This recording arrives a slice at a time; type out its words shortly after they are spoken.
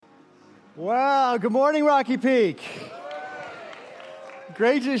Wow, good morning, Rocky Peak.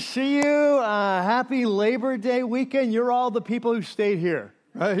 Great to see you. Happy Labor Day weekend. You're all the people who stayed here,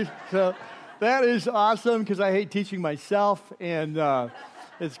 right? So that is awesome because I hate teaching myself, and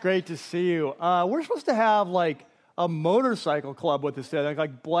it's great to see you. We're supposed to have like a motorcycle club with us today,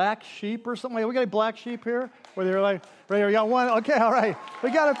 like Black Sheep or something. We got a Black Sheep here? Where they're like, right here, we got one. Okay, all right.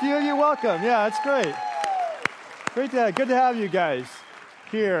 We got a few of you. Welcome. Yeah, that's great. Good to have you guys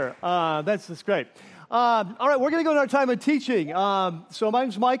here. That's great. All right, we're going to go to our time of teaching. So my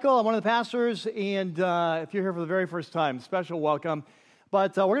name's Michael. I'm one of the pastors, and if you're here for the very first time, special welcome.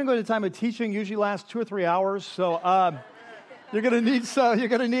 But we're going to go to the time of teaching. Usually lasts 2 or 3 hours. So you're going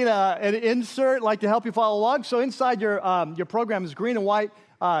to need an insert like to help you follow along. So inside your program is green and white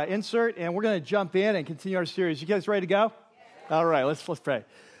insert, and we're going to jump in and continue our series. You guys ready to go? Yeah. All right, let's pray.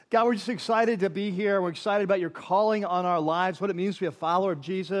 God, we're just excited to be here. We're excited about your calling on our lives, what it means to be a follower of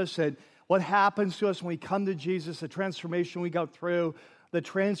Jesus, and what happens to us when we come to Jesus, the transformation we go through, the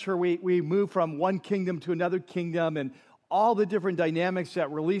transfer we move from one kingdom to another kingdom, and all the different dynamics that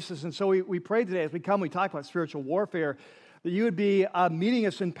release us. And so we pray today as we talk about spiritual warfare, that you would be meeting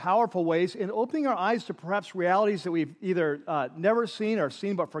us in powerful ways and opening our eyes to perhaps realities that we've either never seen or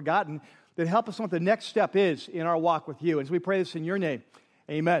seen but forgotten, that help us know what the next step is in our walk with you. And so we pray this in your name.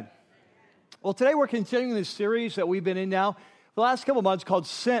 Amen. Well, today we're continuing this series that we've been in now for the last couple of months called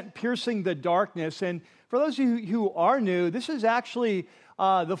Sent, Piercing the Darkness. And for those of you who are new, this is actually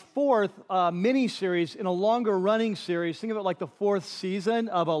the fourth mini-series in a longer-running series. Think of it like the fourth season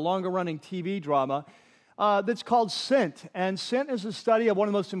of a longer-running TV drama that's called Sent. And Sent is a study of one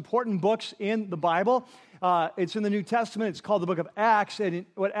of the most important books in the Bible. It's in the New Testament. It's called the book of Acts. And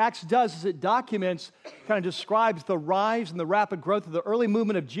what Acts does is it documents, kind of describes the rise and the rapid growth of the early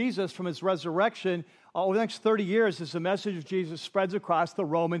movement of Jesus from his resurrection over the next 30 years as the message of Jesus spreads across the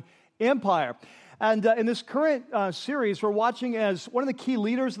Roman Empire. And in this current series, we're watching as one of the key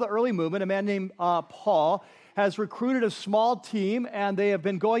leaders of the early movement, a man named Paul, has recruited a small team, and they have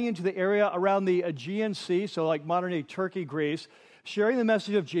been going into the area around the Aegean Sea, so like modern-day Turkey, Greece, sharing the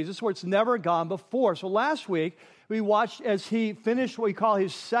message of Jesus where it's never gone before. So last week, we watched as he finished what we call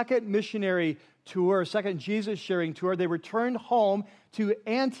his second missionary tour, second Jesus-sharing tour. They returned home to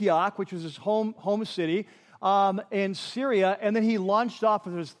Antioch, which was his home city, in Syria, and then he launched off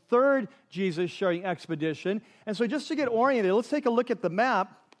with his third Jesus-sharing expedition. And so just to get oriented, let's take a look at the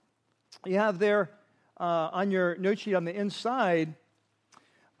map. You have there on your note sheet on the inside,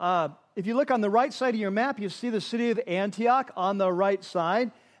 if you look on the right side of your map, you see the city of Antioch on the right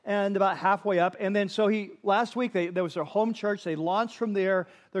side and about halfway up. And then last week, there was their home church. They launched from there.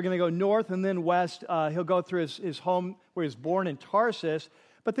 They're going to go north and then west. He'll go through his home where he was born in Tarsus.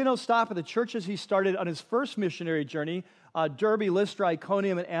 But then he'll stop at the churches he started on his first missionary journey, Derbe, Lystra,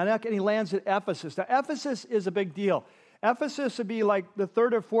 Iconium, and Antioch, and he lands at Ephesus. Now, Ephesus is a big deal. Ephesus would be like the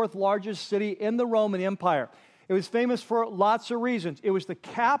third or fourth largest city in the Roman Empire. It was famous for lots of reasons. It was the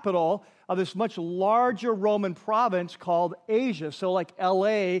capital of this much larger Roman province called Asia. So like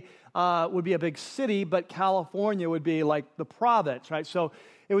L.A. Would be a big city, but California would be like the province, right? So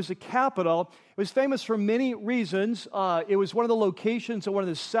it was the capital. It was famous for many reasons. It was one of the locations of one of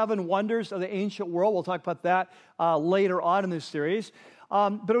the 7 wonders of the ancient world. We'll talk about that later on in this series.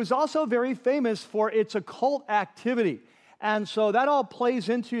 But it was also very famous for its occult activity. And so that all plays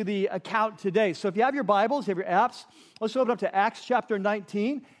into the account today. So if you have your Bibles, you have your apps, let's open up to Acts chapter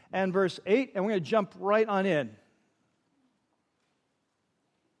 19 and verse 8, and we're going to jump right on in.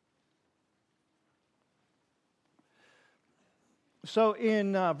 So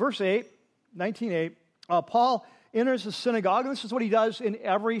in verse 8, 19:8, Paul enters the synagogue, and this is what he does in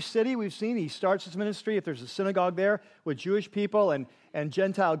every city we've seen. He starts his ministry, if there's a synagogue there, with Jewish people and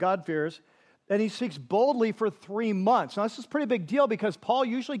Gentile God-fearers. And he speaks boldly for 3 months. Now, this is a pretty big deal because Paul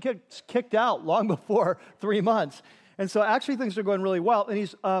usually gets kicked out long before 3 months. And so actually things are going really well. And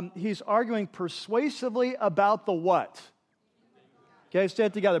he's arguing persuasively about the what? Okay, say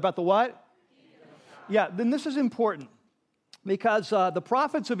it together. About the what? Yeah, then this is important because the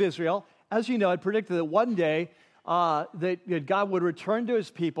prophets of Israel, as you know, had predicted that one day that God would return to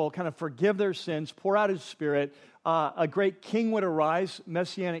his people, kind of forgive their sins, pour out his spirit. A great king would arise,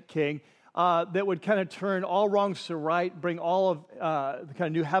 messianic king, that would kind of turn all wrongs to right, bring all of the kind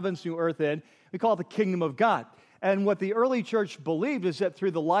of new heavens, new earth in. We call it the kingdom of God. And what the early church believed is that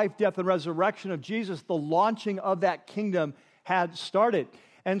through the life, death, and resurrection of Jesus, the launching of that kingdom had started.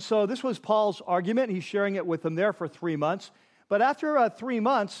 And so this was Paul's argument. He's sharing it with them there for 3 months. But after 3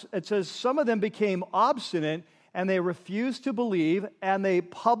 months, it says some of them became obstinate and they refused to believe and they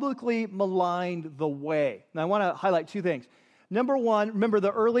publicly maligned the way. Now I want to highlight 2 things. Number one, remember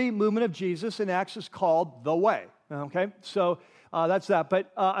the early movement of Jesus in Acts is called the Way, okay? So that's that.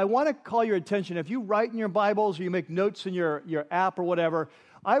 But I want to call your attention. If you write in your Bibles or you make notes in your app or whatever,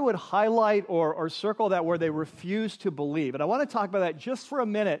 I would highlight or circle that where they refuse to believe. And I want to talk about that just for a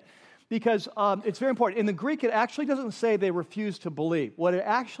minute because it's very important. In the Greek, it actually doesn't say they refuse to believe. What it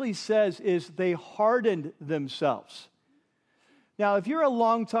actually says is they hardened themselves. Now, if you're a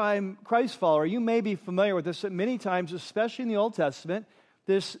longtime Christ follower, you may be familiar with this. That many times, especially in the Old Testament,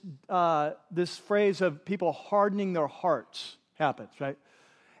 this phrase of people hardening their hearts happens, right?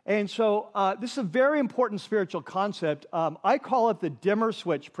 And so this is a very important spiritual concept. I call it the dimmer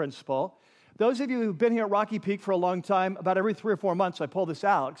switch principle. Those of you who've been here at Rocky Peak for a long time, about every 3 or 4 months, I pull this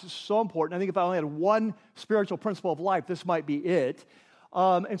out because it's so important. I think if I only had one spiritual principle of life, this might be it.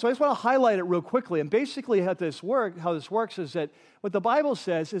 And so I just want to highlight it real quickly. And basically how this works is that what the Bible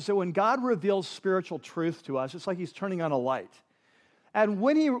says is that when God reveals spiritual truth to us, it's like he's turning on a light. And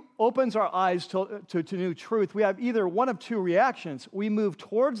when he opens our eyes to new truth, we have either one of two reactions. We move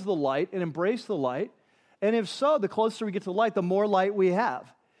towards the light and embrace the light. And if so, the closer we get to the light, the more light we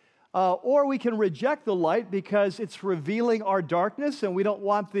have. Or we can reject the light because it's revealing our darkness and we don't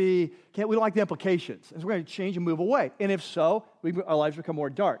like the implications. And so we're going to change and move away. And if so, our lives become more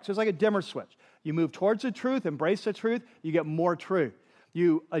dark. So it's like a dimmer switch. You move towards the truth, embrace the truth, you get more truth.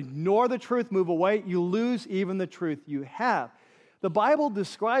 You ignore the truth, move away, you lose even the truth you have. The Bible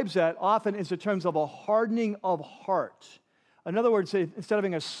describes that often in terms of a hardening of heart. In other words, instead of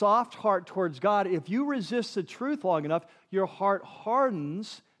having a soft heart towards God, if you resist the truth long enough, your heart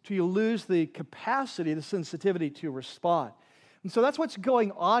hardens till you lose the capacity, the sensitivity to respond. And so that's what's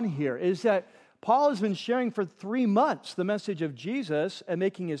going on here, is that Paul has been sharing for 3 months the message of Jesus and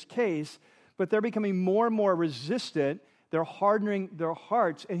making his case, but they're becoming more and more resistant. They're hardening their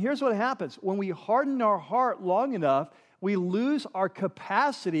hearts. And here's what happens. When we harden our heart long enough, we lose our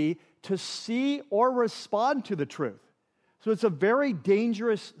capacity to see or respond to the truth. So it's a very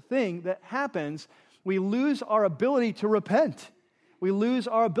dangerous thing that happens. We lose our ability to repent. We lose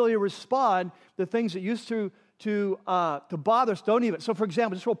our ability to respond to things that used to bother us, don't even. So for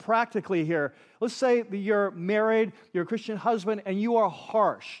example, just real practically here, let's say that you're married, you're a Christian husband, and you are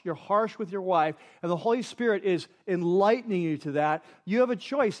harsh. You're harsh with your wife, and the Holy Spirit is enlightening you to that. You have a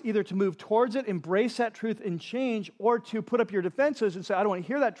choice either to move towards it, embrace that truth, and change, or to put up your defenses and say, I don't want to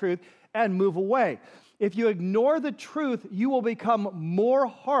hear that truth, and move away. If you ignore the truth, you will become more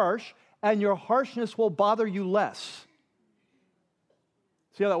harsh, and your harshness will bother you less.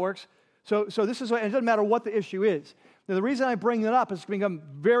 See how that works? So this is, and it doesn't matter what the issue is. Now, the reason I bring that up is it's going to become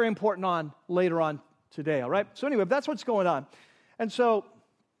very important later on today, all right? So anyway, that's what's going on. And so,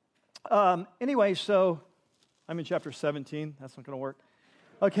 anyway, so I'm in chapter 17. That's not going to work.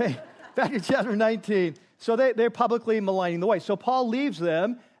 Okay, back in chapter 19. So they're publicly maligning the way. So Paul leaves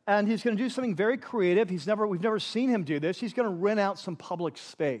them, and he's going to do something very creative. We've never seen him do this. He's going to rent out some public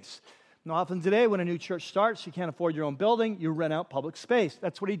space. Now, often today, when a new church starts, you can't afford your own building, you rent out public space.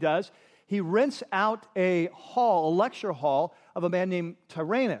 That's what he does. He rents out a lecture hall of a man named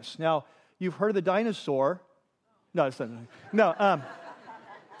Tyrannus. Now, you've heard of the dinosaur. No, it's not. No,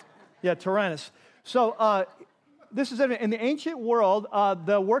 yeah, Tyrannus. So this is in the ancient world,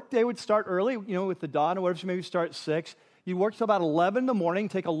 the workday would start early, with the dawn or whatever, so maybe start at 6. You work till about 11 in the morning,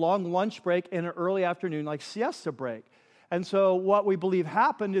 take a long lunch break, and an early afternoon, like siesta break. And so what we believe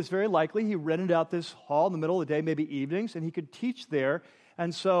happened is very likely he rented out this hall in the middle of the day, maybe evenings, and he could teach there.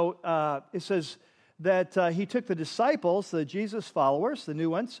 And so it says that he took the disciples, the Jesus followers, the new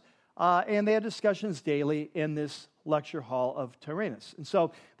ones, and they had discussions daily in this lecture hall of Tyrannus. And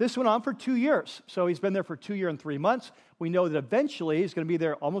so this went on for 2 years. So he's been there for 2 years and 3 months. We know that eventually he's going to be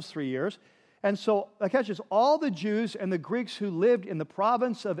there almost 3 years. And so, catch this, all the Jews and the Greeks who lived in the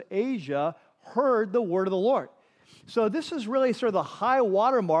province of Asia heard the word of the Lord. So this is really sort of the high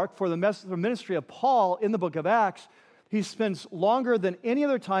watermark for the ministry of Paul in the book of Acts. He spends longer than any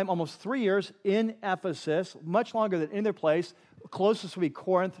other time, almost 3 years, in Ephesus, much longer than any other place. Closest would be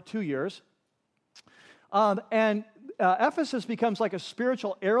Corinth, 2 years. And Ephesus becomes like a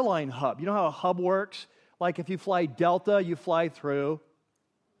spiritual airline hub. You know how a hub works? Like if you fly Delta, you fly through,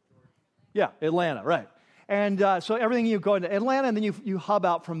 Atlanta, right. And so everything, you go into Atlanta, and then you hub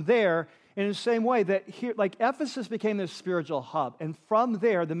out from there. In the same way that here, like Ephesus became this spiritual hub. And from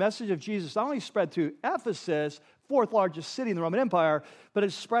there, the message of Jesus not only spread to Ephesus, fourth largest city in the Roman Empire, but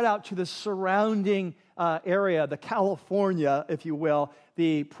it spread out to the surrounding area, the California, if you will,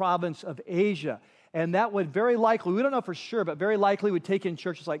 the province of Asia. And that would very likely, we don't know for sure, but very likely would take in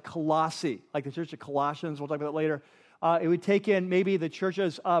churches like Colossae, like the church of Colossians, we'll talk about that later, It would take in maybe the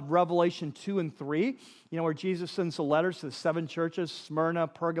churches of Revelation 2 and 3, where Jesus sends the letters to the 7 churches, Smyrna,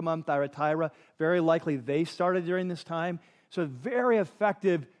 Pergamum, Thyatira. Very likely they started during this time. So very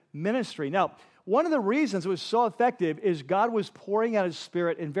effective ministry. Now, one of the reasons it was so effective is God was pouring out His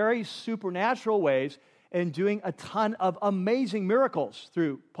Spirit in very supernatural ways and doing a ton of amazing miracles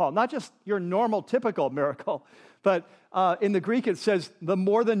through Paul. Not just your normal, typical miracle, but in the Greek it says the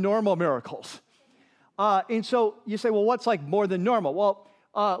more than normal miracles. And so you say, well, what's like more than normal? Well,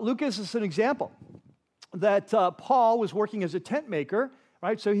 Luke gives us an example that Paul was working as a tent maker,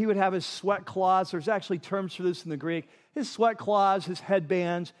 right? So he would have his sweat cloths. There's actually terms for this in the Greek. His sweat cloths, his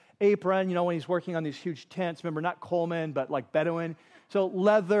headbands, apron, when he's working on these huge tents. Remember, not Coleman, but like Bedouin. So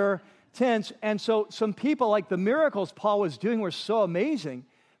leather tents. And so some people, like the miracles Paul was doing were so amazing,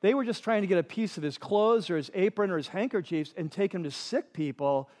 they were just trying to get a piece of his clothes or his apron or his handkerchiefs and take them to sick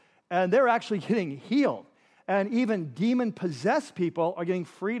people, and they're actually getting healed. And even demon-possessed people are getting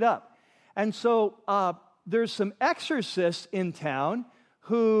freed up. And so there's some exorcists in town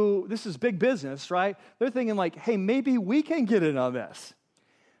who, this is big business, right? They're thinking like, hey, maybe we can get in on this.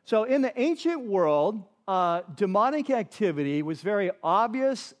 So in the ancient world, demonic activity was very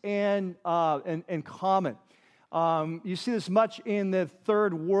obvious and common. You see this much in the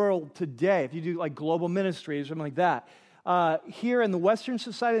third world today. If you do like global ministries or something like that. Here in the Western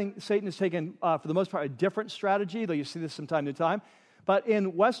society, Satan has taken, for the most part, a different strategy, though you see this from time to time. But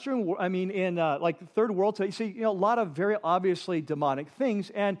in Western, like the third world today, you see a lot of very obviously demonic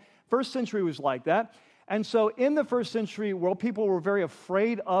things. And first century was like that. And so in the first century world, people were very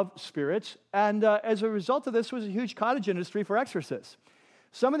afraid of spirits. And as a result of this, was a huge cottage industry for exorcists.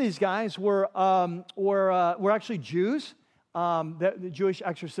 Some of these guys were actually Jews, the Jewish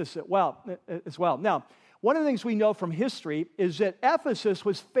exorcists as well. Now, one of the things we know from history is that Ephesus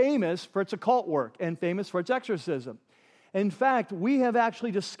was famous for its occult work and famous for its exorcism. In fact, we have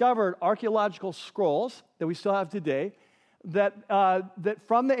actually discovered archaeological scrolls that we still have today that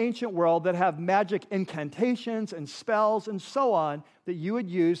from the ancient world that have magic incantations and spells and so on that you would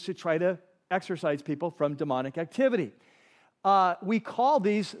use to try to exorcise people from demonic activity. We call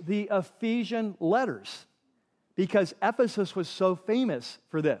these the Ephesian letters because Ephesus was so famous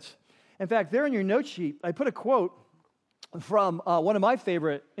for this. In fact, there in your note sheet, I put a quote from one of my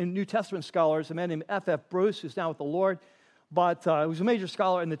favorite New Testament scholars, a man named F.F. Bruce, who's now with the Lord, but he was a major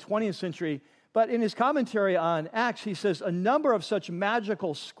scholar in the 20th century. But in his commentary on Acts, he says, a number of such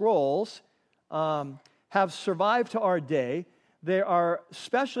magical scrolls have survived to our day. There are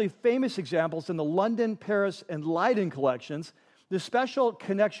especially famous examples in the London, Paris, and Leiden collections. The special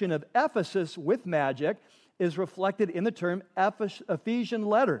connection of Ephesus with magic is reflected in the term Ephesian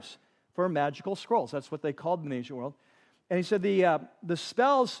letters for magical scrolls. That's what they called them in the ancient world. And he said the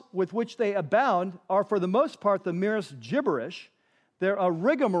spells with which they abound are for the most part the merest gibberish. They're a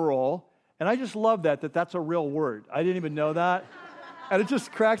rigmarole. And I just love that's a real word. I didn't even know that. And it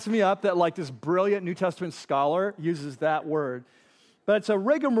just cracks me up that like this brilliant New Testament scholar uses that word. But it's a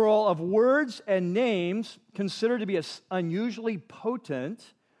rigmarole of words and names considered to be unusually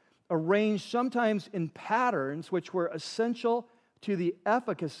potent, arranged sometimes in patterns which were essential to the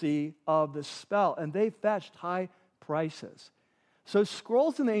efficacy of the spell. And they fetched high prices. So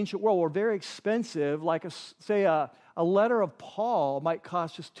scrolls in the ancient world were very expensive, like a letter of Paul might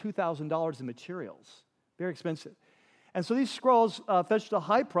cost just $2,000 in materials. Very expensive. And so these scrolls fetched a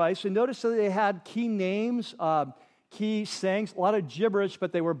high price, and notice that they had key names, key sayings, a lot of gibberish,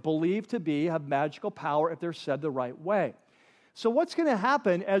 but they were believed to have magical power if they're said the right way. So what's going to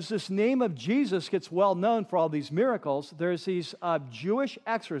happen as this name of Jesus gets well known for all these miracles? There's these Jewish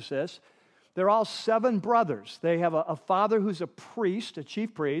exorcists. They're all 7 brothers. They have a father who's a priest, a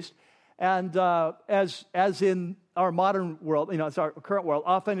chief priest, and as in our modern world, it's our current world,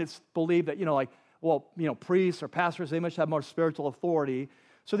 often it's believed that, priests or pastors, they must have more spiritual authority.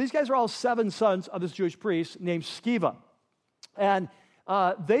 So these guys are all 7 sons of this Jewish priest named Sceva. And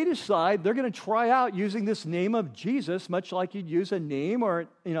they decide they're going to try out using this name of Jesus, much like you'd use a name or,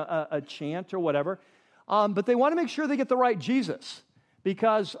 a chant or whatever. But they want to make sure they get the right Jesus.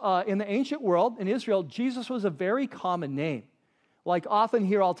 Because in the ancient world, in Israel, Jesus was a very common name. Like often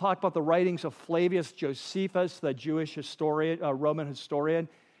here, I'll talk about the writings of Flavius Josephus, the Jewish historian, Roman historian.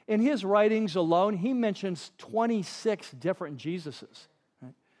 In his writings alone, he mentions 26 different Jesuses. Right?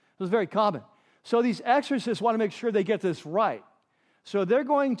 It was very common. So these exorcists want to make sure they get this right. So they're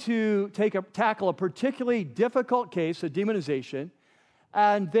going to tackle a particularly difficult case of demonization,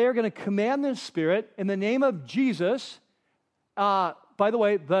 and they're going to command the Spirit in the name of Jesus. By the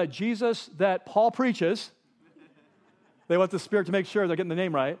way, the Jesus that Paul preaches. They want the Spirit to make sure they're getting the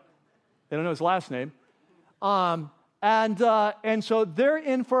name right. They don't know his last name. And so they're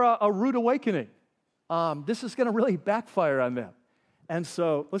in for a rude awakening. This is going to really backfire on them. And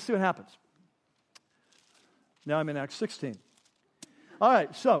so let's see what happens. Now I'm in Acts 16. All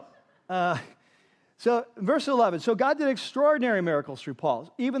right, so verse 11. So God did extraordinary miracles through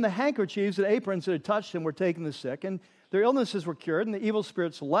Paul. Even the handkerchiefs and aprons that had touched him were taking the sick, and their illnesses were cured, and the evil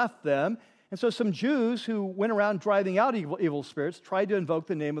spirits left them. And so some Jews who went around driving out evil spirits tried to invoke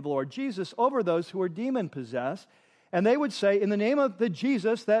the name of the Lord Jesus over those who were demon-possessed. And they would say, in the name of the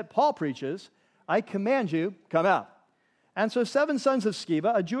Jesus that Paul preaches, I command you, come out. And so 7 sons of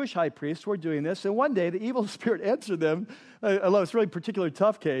Sceva, a Jewish high priest, were doing this. And one day the evil spirit answered them. I love it's a really particular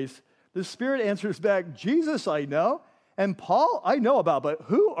tough case. The spirit answers back, Jesus I know, and Paul I know about, but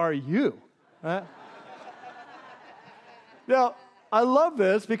who are you? Now, I love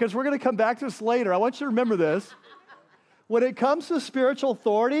this because we're going to come back to this later. I want you to remember this. When it comes to spiritual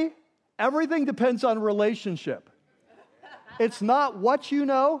authority, everything depends on relationship. It's not what you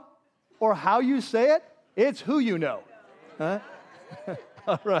know or how you say it. It's who you know. Huh?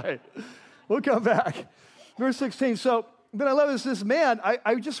 All right. We'll come back. Verse 16. So then I love this man.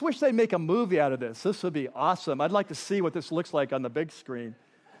 I just wish they'd make a movie out of this. This would be awesome. I'd like to see what this looks like on the big screen.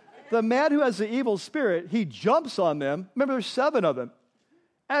 The man who has the evil spirit, he jumps on them. Remember, there's 7 of them.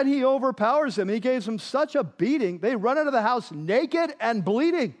 And he overpowers them. He gives them such a beating, they run out of the house naked and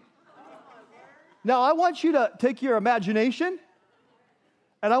bleeding. Now, I want you to take your imagination,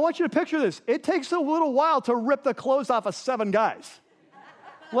 and I want you to picture this. It takes a little while to rip the clothes off of 7 guys,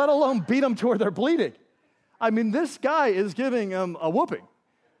 let alone beat them to where they're bleeding. I mean, this guy is giving them a whooping.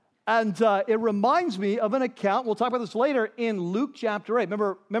 And it reminds me of an account, we'll talk about this later, in Luke chapter 8.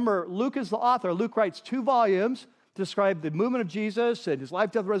 Remember, Luke is the author. Luke writes 2 volumes to describe the movement of Jesus and his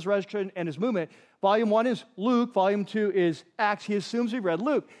life, death, resurrection, and his movement. Volume 1 is Luke. Volume 2 is Acts. He assumes we've read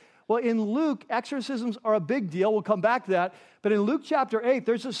Luke. Well, in Luke, exorcisms are a big deal. We'll come back to that. But in Luke chapter 8,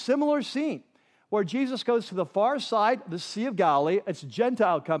 there's a similar scene where Jesus goes to the far side of the Sea of Galilee. It's a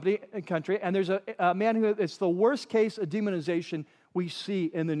Gentile country, and there's a man who, it's the worst case of demonization we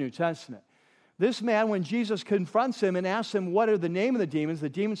see in the New Testament. This man, when Jesus confronts him and asks him, what are the name of the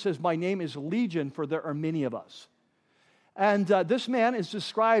demon says, my name is Legion, for there are many of us. And this man is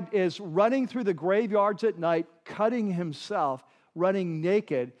described as running through the graveyards at night, cutting himself, running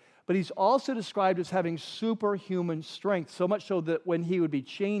naked, but he's also described as having superhuman strength, so much so that when he would be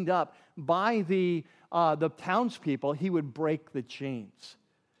chained up by the townspeople, he would break the chains.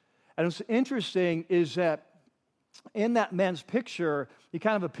 And what's interesting is that in that man's picture, you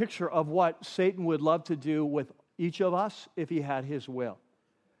kind of have a picture of what Satan would love to do with each of us if he had his will.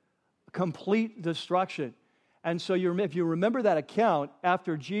 Complete destruction. And so if you remember that account,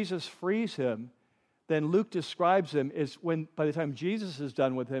 after Jesus frees him, then Luke describes him as when, by the time Jesus is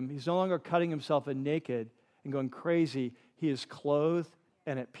done with him, he's no longer cutting himself and naked and going crazy. He is clothed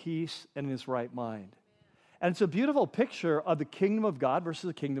and at peace and in his right mind. And it's a beautiful picture of the kingdom of God versus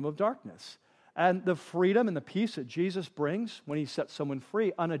the kingdom of darkness. And the freedom and the peace that Jesus brings when he sets someone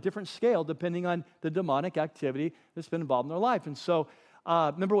free on a different scale depending on the demonic activity that's been involved in their life. And so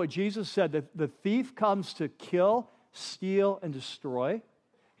remember what Jesus said, that the thief comes to kill, steal, and destroy.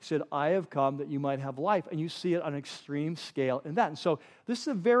 He said, I have come that you might have life. And you see it on an extreme scale in that. And so this is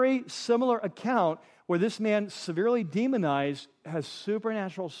a very similar account where this man, severely demonized, has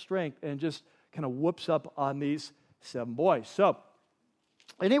supernatural strength and just kind of whoops up on these 7 boys. So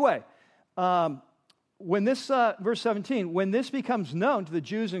anyway, when this, verse 17, when this becomes known to the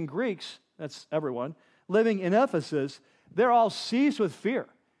Jews and Greeks, that's everyone, living in Ephesus, they're all seized with fear.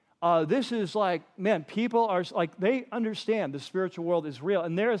 This is like, man, people are like, they understand the spiritual world is real.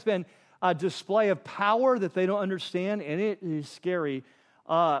 And there has been a display of power that they don't understand, and it is scary.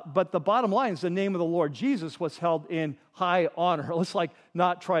 But the bottom line is the name of the Lord Jesus was held in high honor. Let's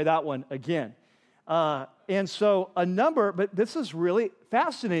not try that one again. And so but this is really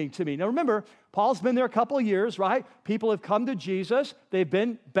fascinating to me. Now remember, Paul's been there a couple of years, right? People have come to Jesus. They've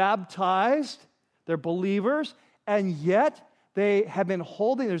been baptized. They're believers. And yet they have been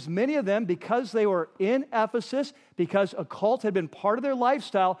holding, there's many of them, because they were in Ephesus, because a cult had been part of their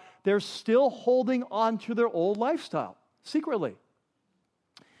lifestyle, they're still holding on to their old lifestyle, secretly.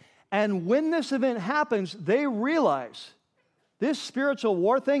 And when this event happens, they realize this spiritual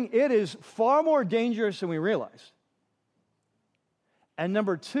war thing, it is far more dangerous than we realize. And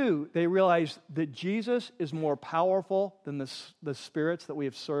number 2, they realize that Jesus is more powerful than the spirits that we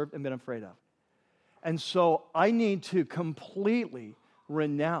have served and been afraid of. And so I need to completely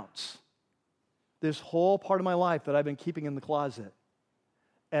renounce this whole part of my life that I've been keeping in the closet.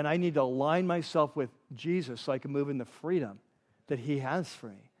 And I need to align myself with Jesus so I can move in the freedom that he has for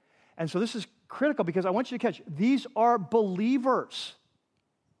me. And so this is critical because I want you to catch, these are believers,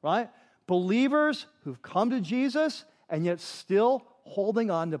 right? Believers who've come to Jesus and yet still holding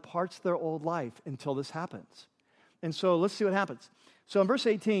on to parts of their old life until this happens. And so let's see what happens. So in verse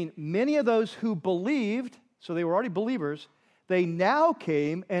 18, many of those who believed, so they were already believers, they now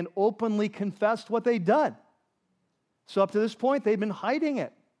came and openly confessed what they'd done. So up to this point, they'd been hiding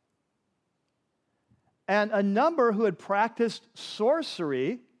it. And a number who had practiced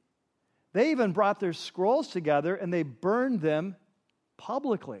sorcery, they even brought their scrolls together and they burned them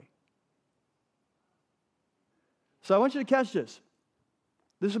publicly. So I want you to catch this.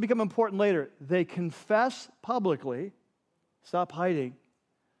 This will become important later. They confess publicly, stop hiding,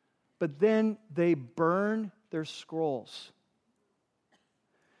 but then they burn their scrolls.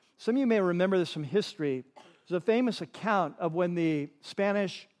 Some of you may remember this from history. There's a famous account of when the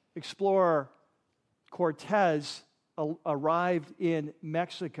Spanish explorer Cortez arrived in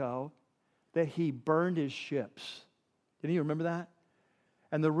Mexico, that he burned his ships. Did you remember that?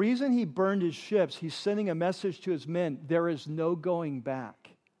 And the reason he burned his ships, he's sending a message to his men, there is no going back.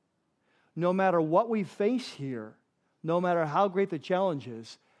 No matter what we face here, no matter how great the challenge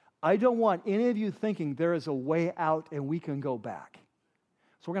is, I don't want any of you thinking there is a way out and we can go back.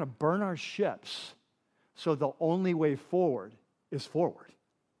 So we're going to burn our ships, so the only way forward is forward.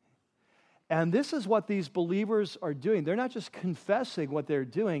 And this is what these believers are doing. They're not just confessing what they're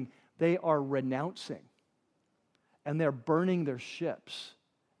doing, they are renouncing. And they're burning their ships.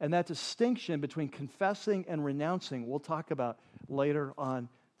 And that distinction between confessing and renouncing, we'll talk about later on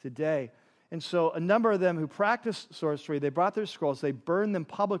today. And so a number of them who practiced sorcery, they brought their scrolls, they burned them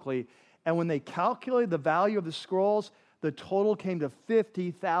publicly, and when they calculated the value of the scrolls, the total came to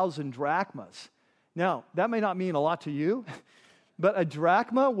 50,000 drachmas. Now, that may not mean a lot to you, but a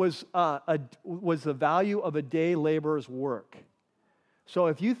drachma was the value of a day laborer's work. So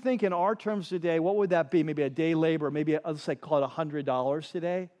if you think in our terms today, what would that be? Maybe a day labor, maybe let's say call it $100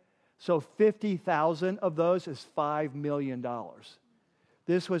 today. So 50,000 of those is $5 million.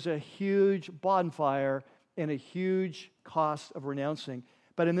 This was a huge bonfire and a huge cost of renouncing.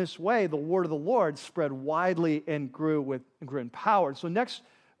 But in this way, the word of the Lord spread widely and grew in power. So next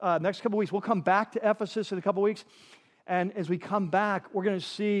couple weeks, we'll come back to Ephesus in a couple weeks. And as we come back, we're going to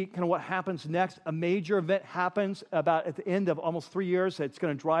see kind of what happens next. A major event happens about at the end of almost 3 years. It's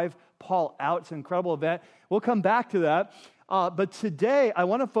going to drive Paul out. It's an incredible event. We'll come back to that. But today, I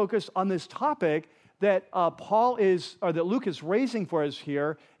want to focus on this topic that that Luke is raising for us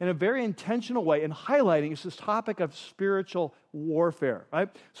here in a very intentional way and highlighting. It's this topic of spiritual warfare, right?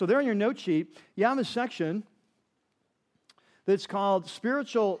 So there in your note sheet, you have a section that's called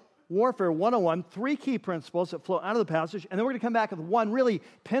Spiritual Warfare 101, 3 key principles that flow out of the passage, and then we're going to come back with one really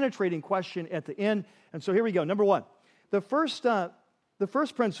penetrating question at the end. And so here we go. Number 1, the first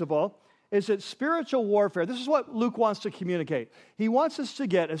principle is that spiritual warfare, this is what Luke wants to communicate. He wants us to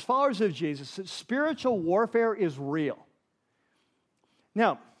get, as followers of Jesus, that spiritual warfare is real.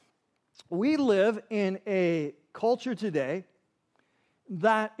 Now, we live in a culture today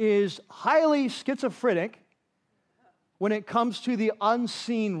that is highly schizophrenic when it comes to the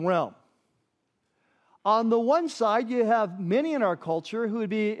unseen realm. On the one side, you have many in our culture who would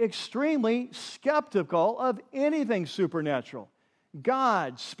be extremely skeptical of anything supernatural.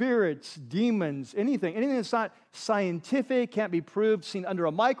 God, spirits, demons, anything that's not scientific, can't be proved, seen under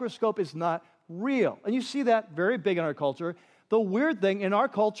a microscope is not real. And you see that very big in our culture. The weird thing in our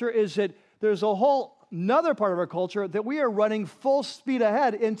culture is that there's a whole another part of our culture that we are running full speed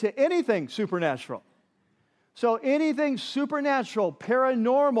ahead into anything supernatural. So anything supernatural,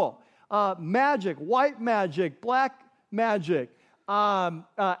 paranormal, magic, white magic, black magic,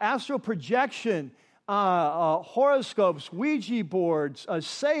 astral projection, horoscopes, Ouija boards,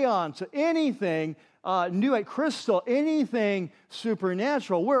 seance, anything, new at crystal, anything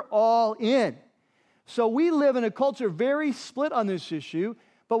supernatural, we're all in. So we live in a culture very split on this issue,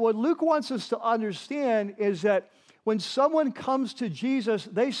 but what Luke wants us to understand is that when someone comes to Jesus,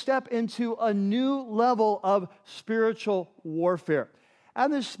 they step into a new level of spiritual warfare.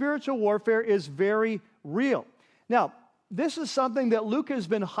 And this spiritual warfare is very real. Now, this is something that Luke has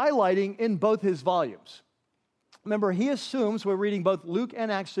been highlighting in both his volumes. Remember, he assumes, we're reading both Luke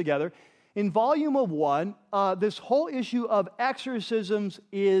and Acts together, in volume of 1, this whole issue of exorcisms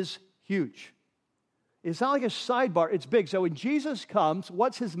is huge. It's not like a sidebar, it's big. So when Jesus comes,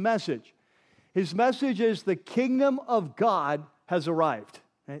 what's his message? His message is the kingdom of God has arrived.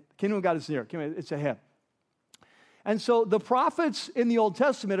 Right? The kingdom of God is near. It's ahead. And so the prophets in the Old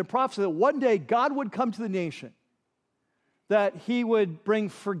Testament have prophesied that one day God would come to the nation, that he would bring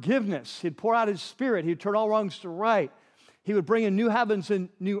forgiveness, he'd pour out his spirit, he'd turn all wrongs to right, He would bring in new heavens and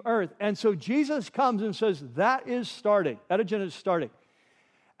new earth. And so Jesus comes and says, that is starting. That agenda is starting.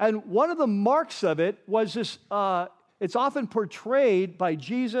 And one of the marks of it was this, it's often portrayed by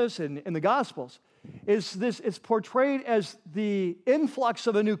Jesus in the Gospels, it's portrayed as the influx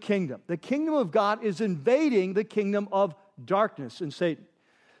of a new kingdom. The kingdom of God is invading the kingdom of darkness and Satan.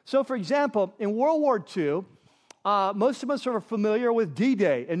 So, for example, in World War II, most of us are familiar with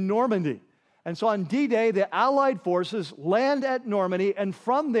D-Day in Normandy. And so on D-Day, the Allied forces land at Normandy, and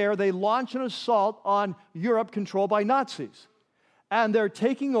from there, they launch an assault on Europe controlled by Nazis. And they're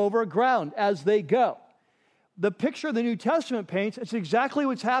taking over ground as they go. The picture the New Testament paints, it's exactly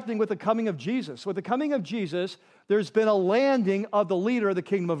what's happening with the coming of Jesus. With the coming of Jesus, there's been a landing of the leader of the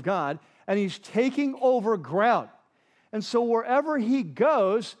kingdom of God, and he's taking over ground. And so wherever he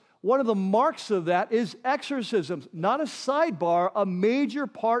goes, one of the marks of that is exorcisms, not a sidebar, a major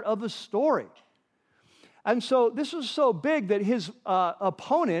part of the story. And so this was so big that his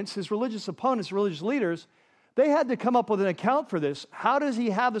opponents, his religious leaders, they had to come up with an account for this. How does he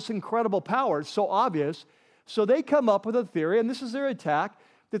have this incredible power? It's so obvious. So they come up with a theory, and this is their attack,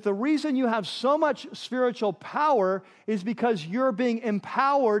 that the reason you have so much spiritual power is because you're being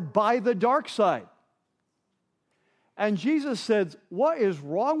empowered by the dark side. And Jesus said, what is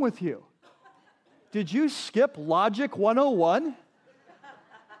wrong with you? Did you skip Logic 101?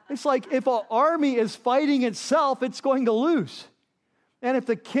 It's like if an army is fighting itself, it's going to lose. And if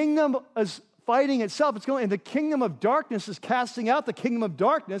the kingdom is fighting itself, and the kingdom of darkness is casting out the kingdom of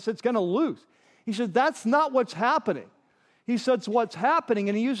darkness, it's going to lose. He said, that's not what's happening. He says, what's happening,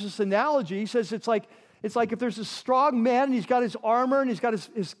 and he uses this analogy. He says, it's like if there's a strong man, and he's got his armor, and he's got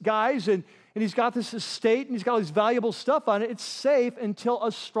his guys, and he's got this estate, and he's got all this valuable stuff on it. It's safe until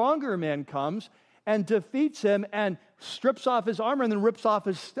a stronger man comes and defeats him and strips off his armor and then rips off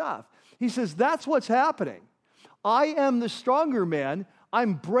his stuff. He says, that's what's happening. I am the stronger man.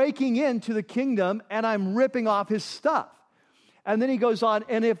 I'm breaking into the kingdom, and I'm ripping off his stuff. And then he goes on,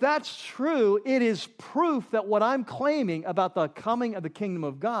 and if that's true, it is proof that what I'm claiming about the coming of the kingdom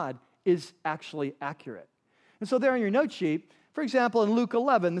of God is actually accurate. And so there on your note sheet, for example, in Luke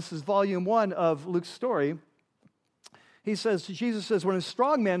 11, this is volume 1 of Luke's story, Jesus says, when a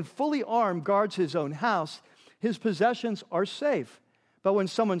strong man fully armed guards his own house, his possessions are safe. But when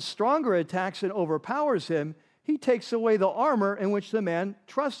someone stronger attacks and overpowers him, he takes away the armor in which the man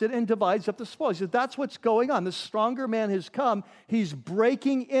trusted and divides up the spoils. He says, that's what's going on. The stronger man has come. He's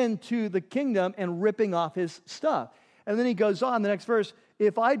breaking into the kingdom and ripping off his stuff. And then he goes on, the next verse,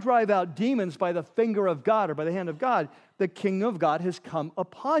 if I drive out demons by the finger of God or by the hand of God, the kingdom of God has come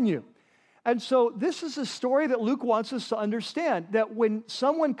upon you. And so this is a story that Luke wants us to understand, that when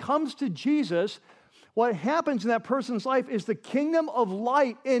someone comes to Jesus, what happens in that person's life is the kingdom of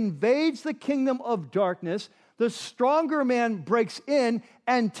light invades the kingdom of darkness. The stronger man breaks in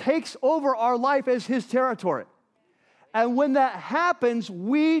and takes over our life as his territory. And when that happens,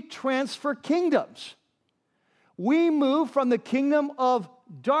 we transfer kingdoms. We move from the kingdom of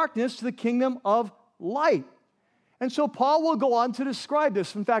darkness to the kingdom of light. And so Paul will go on to describe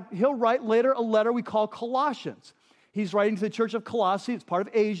this. In fact, he'll write later a letter we call Colossians. He's writing to the church of Colossae. It's part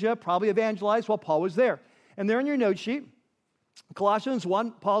of Asia, probably evangelized while Paul was there. And there in your note sheet, Colossians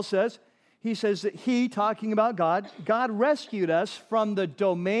 1, Paul says, he says that he, talking about God rescued us from the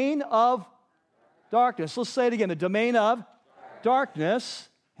domain of darkness. Let's say it again, the domain of darkness,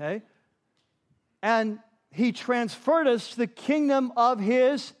 okay? And he transferred us to the kingdom of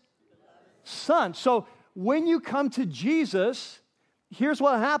his Son. So when you come to Jesus, here's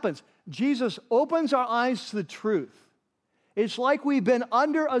what happens. Jesus opens our eyes to the truth. It's like we've been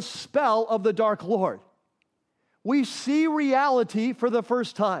under a spell of the dark Lord. We see reality for the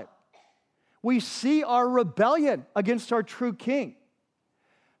first time. We see our rebellion against our true King.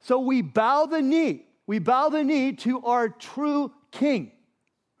 So we bow the knee. We bow the knee to our true King,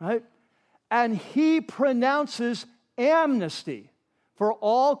 right? And he pronounces amnesty for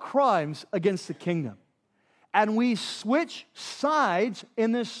all crimes against the kingdom. And we switch sides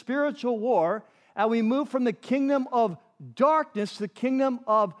in this spiritual war, and we move from the kingdom of darkness to the kingdom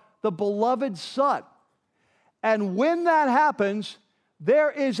of the beloved Son. And when that happens,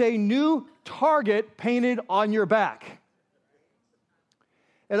 there is a new target painted on your back.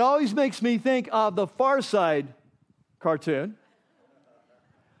 It always makes me think of the Far Side cartoon.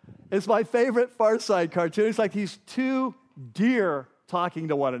 It's my favorite Far Side cartoon. It's like these two deer talking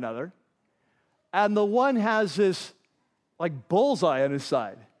to one another. And the one has this like bullseye on his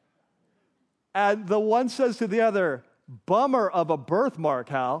side. And the one says to the other, bummer of a birthmark,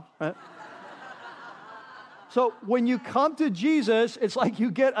 Hal. So when you come to Jesus, it's like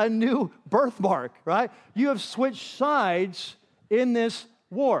you get a new birthmark, right? You have switched sides in this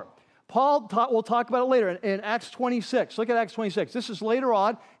war. We'll talk about it later in Acts 26. Look at Acts 26. This is later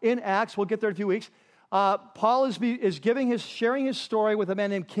on in Acts. We'll get there in a few weeks. Paul is sharing his story with a man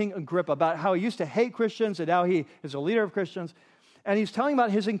named King Agrippa about how he used to hate Christians and now he is a leader of Christians. And he's telling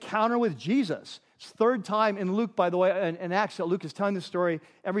about his encounter with Jesus. It's the third time in Luke, by the way, in Acts that Luke is telling the story.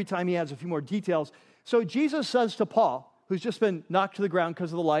 Every time he adds a few more details. So Jesus says to Paul, who's just been knocked to the ground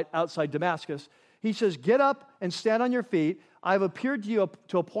because of the light outside Damascus, he says, "Get up and stand on your feet. I've appeared to you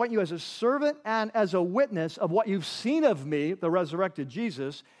to appoint you as a servant and as a witness of what you've seen of me, the resurrected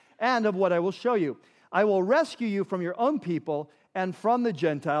Jesus, and of what I will show you. I will rescue you from your own people and from the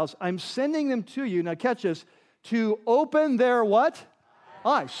Gentiles. I'm sending them to you," now catch this, "to open their" what?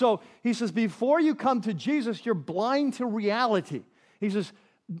 Eyes. So he says, before you come to Jesus, you're blind to reality. He says,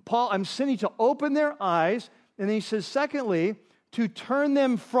 Paul, I'm sending you to open their eyes. And then he says, secondly, to turn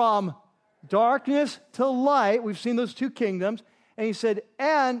them from darkness to light. We've seen those two kingdoms. And he said,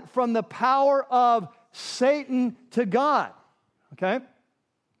 and from the power of Satan to God. Okay?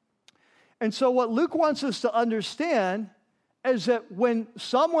 And so what Luke wants us to understand is that when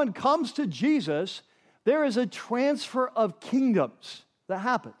someone comes to Jesus, there is a transfer of kingdoms that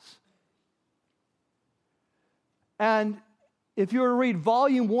happens. And if you were to read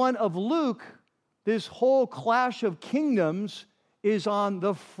volume 1 of Luke, this whole clash of kingdoms is on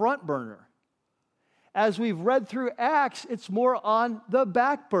the front burner. As we've read through Acts, it's more on the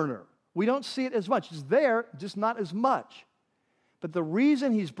back burner. We don't see it as much. It's there, just not as much. But the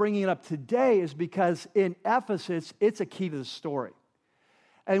reason he's bringing it up today is because in Ephesus, it's a key to the story.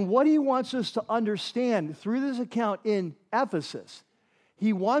 And what he wants us to understand through this account in Ephesus,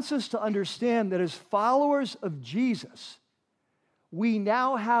 he wants us to understand that as followers of Jesus, we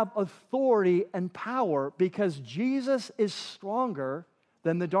now have authority and power because Jesus is stronger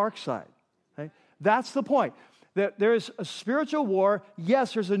than the dark side. Okay? That's the point. That there is a spiritual war.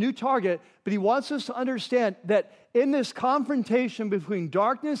 Yes, there's a new target, but he wants us to understand that in this confrontation between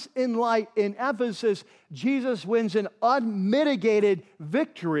darkness and light in Ephesus, Jesus wins an unmitigated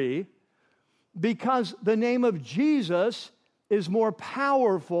victory because the name of Jesus is more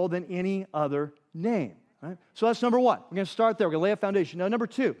powerful than any other name. Right? So that's number one. We're going to start there. We're going to lay a foundation. Now, number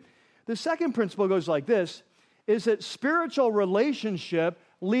two, the second principle goes like this, is that spiritual relationship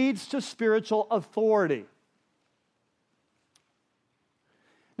leads to spiritual authority.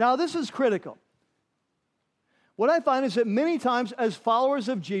 Now, this is critical. What I find is that many times as followers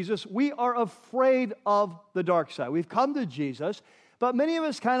of Jesus, we are afraid of the dark side. We've come to Jesus, but many of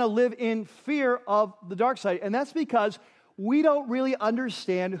us kind of live in fear of the dark side, and that's because we don't really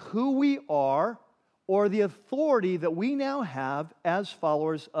understand who we are or the authority that we now have as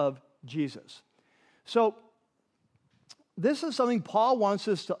followers of Jesus. So, this is something Paul wants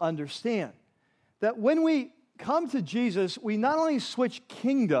us to understand, that when we come to Jesus, we not only switch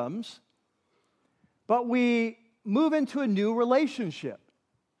kingdoms, but we move into a new relationship.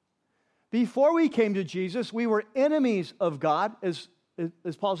 Before we came to Jesus, we were enemies of God, as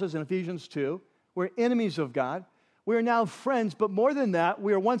Paul says in Ephesians 2. We're enemies of God. We are now friends, but more than that,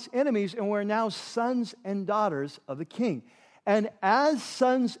 we were once enemies, and we're now sons and daughters of the King. And as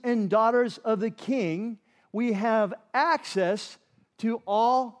sons and daughters of the King, we have access to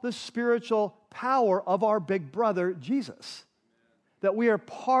all the spiritual power of our big brother, Jesus. That we are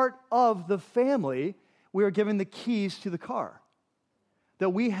part of the family. We are given the keys to the car.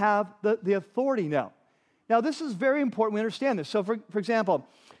 That we have the authority now. Now, this is very important we understand this. So, for example,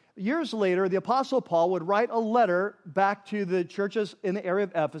 years later, the Apostle Paul would write a letter back to the churches in the area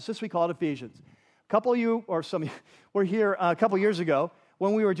of Ephesus. We call it Ephesians. A couple of you, or some of you, were here a couple years ago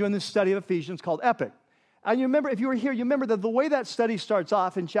when we were doing this study of Ephesians called Epic. And you remember, if you were here, you remember that the way that study starts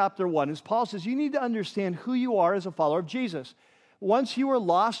off in chapter 1 is Paul says, you need to understand who you are as a follower of Jesus. Once you were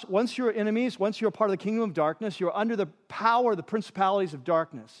lost, once you were enemies, once you were part of the kingdom of darkness, you were under the power, the principalities of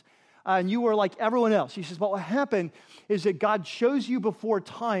darkness. And you were like everyone else. He says, but what happened is that God chose you before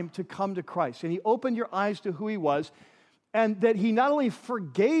time to come to Christ. And he opened your eyes to who he was. And that he not only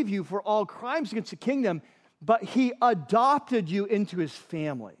forgave you for all crimes against the kingdom, but he adopted you into his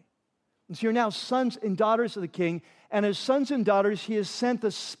family. And so you're now sons and daughters of the King. And as sons and daughters, he has sent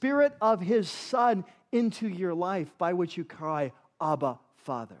the Spirit of his Son into your life, by which you cry, Abba,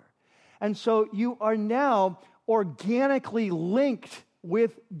 Father. And so you are now organically linked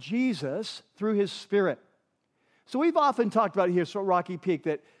with Jesus through his Spirit. So we've often talked about here at Rocky Peak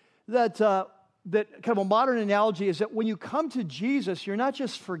that kind of a modern analogy is that when you come to Jesus, you're not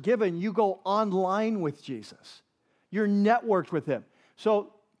just forgiven, you go online with Jesus. You're networked with him.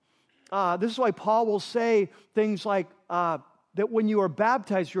 So this is why Paul will say things like that when you are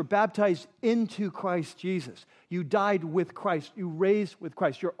baptized, you're baptized into Christ Jesus. You died with Christ. You raised with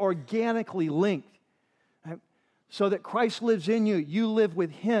Christ. You're organically linked. Right? So that Christ lives in you. You live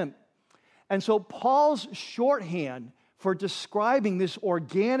with him. And so Paul's shorthand for describing this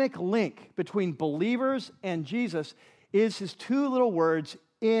organic link between believers and Jesus is his two little words,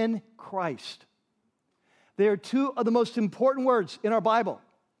 in Christ. They are two of the most important words in our Bible.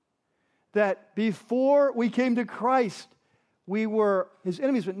 That before we came to Christ, we were his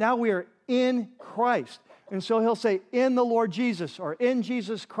enemies, but now we are in Christ. And so he'll say, in the Lord Jesus, or in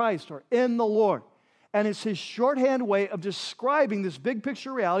Jesus Christ, or in the Lord. And it's his shorthand way of describing this big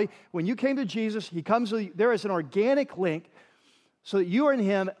picture reality. When you came to Jesus, he comes with you. There is an organic link so that you are in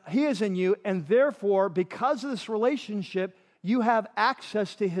him, he is in you, and therefore, because of this relationship, you have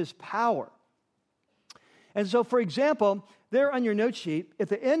access to his power. And so, for example, there on your note sheet, at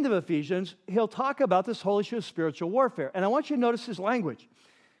the end of Ephesians, he'll talk about this whole issue of spiritual warfare. And I want you to notice his language.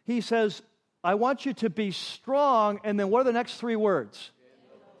 He says, I want you to be strong, and then what are the next three words?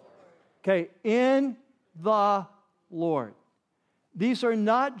 Okay, in the Lord. These are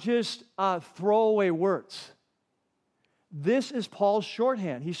not just throwaway words. This is Paul's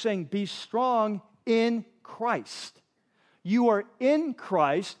shorthand. He's saying, be strong in Christ. You are in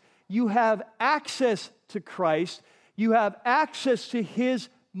Christ. You have access to Christ. You have access to his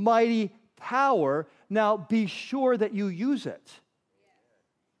mighty power. Now, be sure that you use it.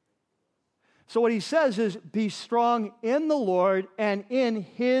 So what he says is, be strong in the Lord and in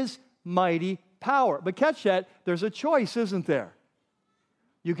his mighty power. But catch that, there's a choice, isn't there?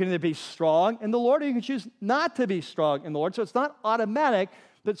 You can either be strong in the Lord or you can choose not to be strong in the Lord. So it's not automatic,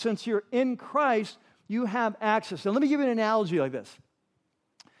 but since you're in Christ, you have access. Now let me give you an analogy like this.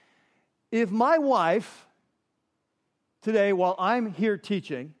 If my wife, today while I'm here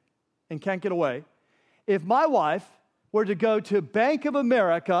teaching and can't get away, if my wife were to go to Bank of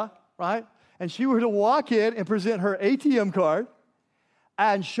America, right, and she were to walk in and present her ATM card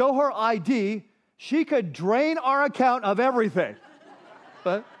and show her ID, she could drain our account of everything.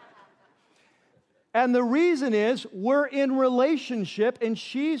 But, and the reason is we're in relationship and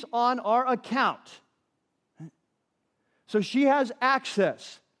she's on our account. So she has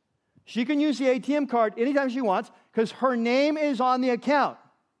access. She can use the ATM card anytime she wants because her name is on the account.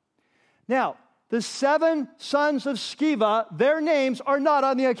 Now, the 7 sons of Sceva, their names are not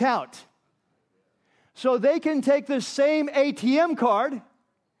on the account. So they can take the same ATM card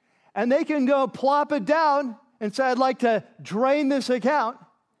and they can go plop it down and say, I'd like to drain this account.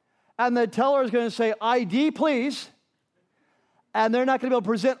 And the teller is going to say, ID, please. And they're not going to be able to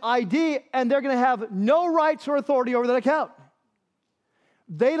present ID, and they're going to have no rights or authority over that account.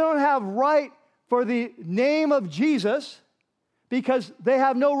 They don't have right for the name of Jesus because they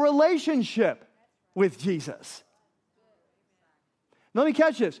have no relationship with Jesus. Now, let me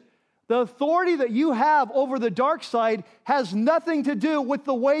catch this. The authority that you have over the dark side has nothing to do with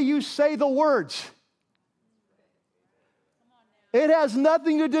the way you say the words. It has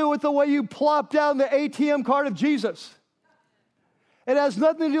nothing to do with the way you plop down the ATM card of Jesus. It has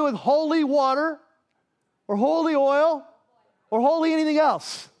nothing to do with holy water or holy oil or holy anything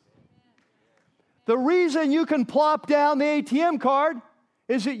else. The reason you can plop down the ATM card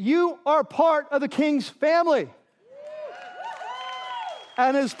is that you are part of the King's family.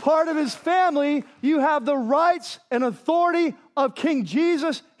 And as part of his family, you have the rights and authority of King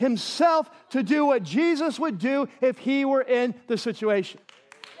Jesus himself to do what Jesus would do if he were in the situation.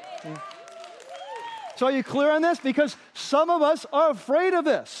 So are you clear on this? Because some of us are afraid of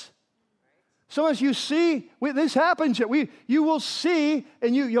this. So as you see, this happens, you will see,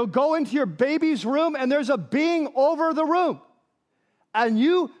 and you'll go into your baby's room, and there's a being over the room. And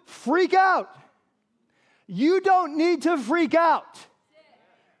you freak out. You don't need to freak out.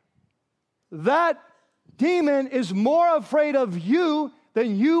 That demon is more afraid of you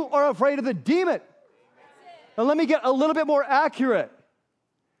than you are afraid of the demon. Now let me get a little bit more accurate.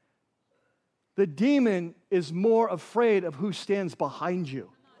 The demon is more afraid of who stands behind you.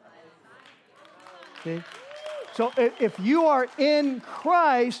 Okay? So if you are in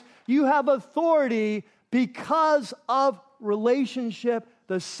Christ, you have authority because of relationship.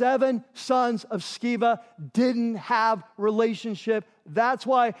 The 7 sons of Sceva didn't have relationship. That's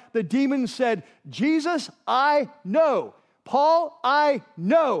why the demon said, Jesus, I know. Paul, I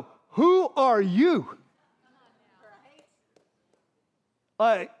know. Who are you?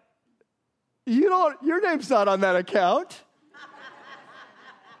 Your name's not on that account.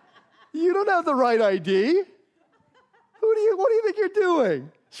 You don't have the right ID. What do you think you're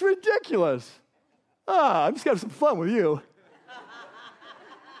doing? It's ridiculous. I'm just having some fun with you.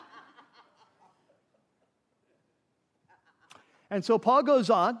 And so Paul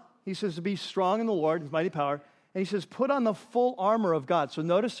goes on. He says to be strong in the Lord, his mighty power. And he says, put on the full armor of God. So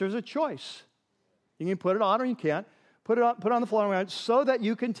notice there's a choice. You can put it on or you can't. Put on the full armor of God so that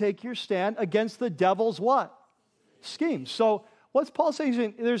you can take your stand against the devil's what? Schemes. So what's Paul saying? He's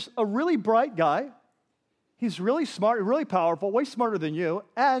saying there's a really bright guy. He's really smart, really powerful, way smarter than you.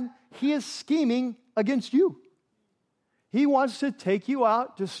 And he is scheming against you. He wants to take you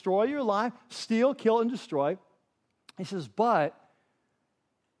out, destroy your life, steal, kill, and destroy. He says, but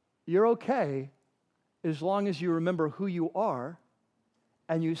you're okay as long as you remember who you are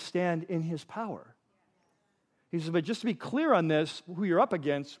and you stand in his power. He says, but just to be clear on this, who you're up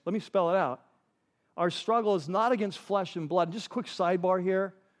against, let me spell it out. Our struggle is not against flesh and blood. Just a quick sidebar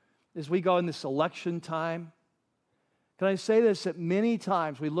here as we go in this election time. Can I say this, that many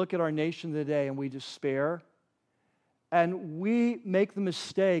times we look at our nation today and we despair, and we make the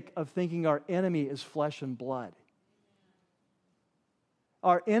mistake of thinking our enemy is flesh and blood.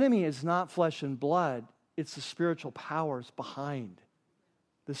 Our enemy is not flesh and blood. It's the spiritual powers behind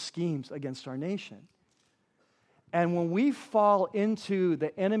the schemes against our nation. And when we fall into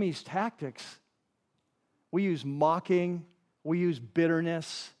the enemy's tactics, we use mocking, we use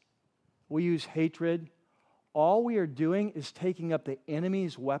bitterness, we use hatred. All we are doing is taking up the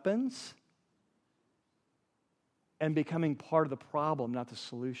enemy's weapons and becoming part of the problem, not the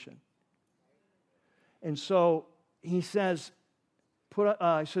solution. And so he says,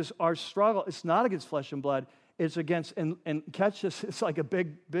 our struggle, it's not against flesh and blood, it's against, and catch this, it's like a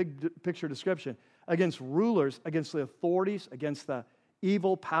big picture description, against rulers, against the authorities, against the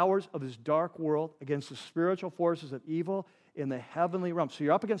evil powers of this dark world, against the spiritual forces of evil in the heavenly realm. So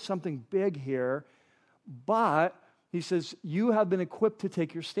you're up against something big here, but he says, you have been equipped to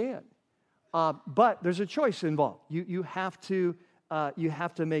take your stand. But there's a choice involved. You have to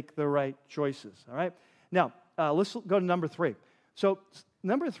make the right choices. All right. Now let's go to number 3. So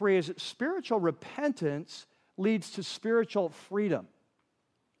number 3 is that spiritual repentance leads to spiritual freedom,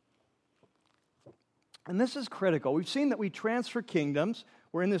 and this is critical. We've seen that we transfer kingdoms.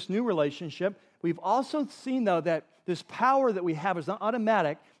 We're in this new relationship. We've also seen, though, that this power that we have is not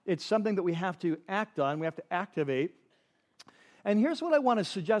automatic. It's something that we have to act on. We have to activate. And here's what I want to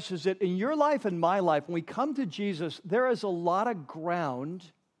suggest is that in your life and my life, when we come to Jesus, there is a lot of ground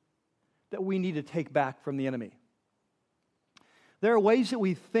that we need to take back from the enemy. There are ways that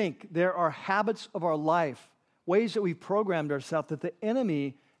we think. There are habits of our life, ways that we've programmed ourselves that the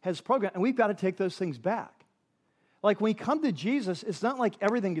enemy has programmed, and we've got to take those things back. Like when we come to Jesus, it's not like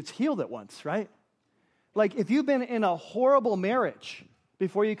everything gets healed at once, right? Like if you've been in a horrible marriage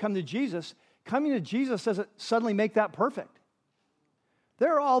before you come to Jesus, coming to Jesus doesn't suddenly make that perfect.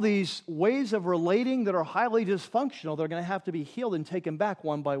 There are all these ways of relating that are highly dysfunctional that are going to have to be healed and taken back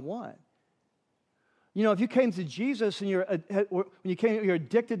one by one. You know, if you came to Jesus and you're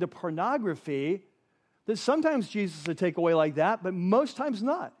addicted to pornography, that sometimes Jesus would take away like that, but most times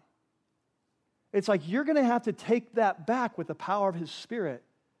not. It's like you're going to have to take that back with the power of his Spirit,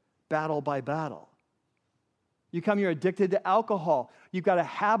 battle by battle. You're addicted to alcohol. You've got a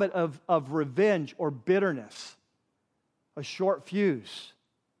habit of revenge or bitterness, a short fuse.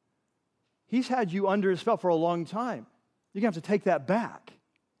 He's had you under his spell for a long time. You're going to have to take that back,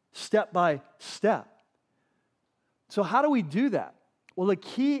 step by step. So how do we do that? Well, the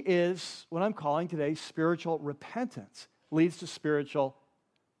key is what I'm calling today spiritual repentance. Leads to spiritual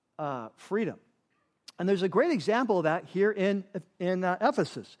freedom. And there's a great example of that here in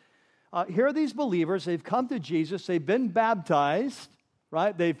Ephesus. Here are these believers. They've come to Jesus. They've been baptized,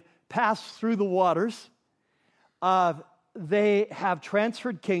 right? They've passed through the waters. They have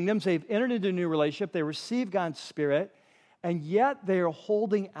transferred kingdoms. They've entered into a new relationship. They receive God's Spirit, and yet they are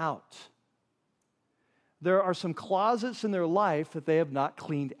holding out. There are some closets in their life that they have not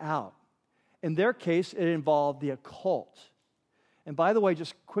cleaned out. In their case, it involved the occult. And by the way,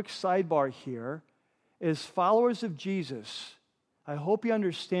 just quick sidebar here, as followers of Jesus, I hope you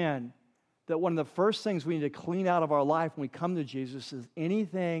understand that one of the first things we need to clean out of our life when we come to Jesus is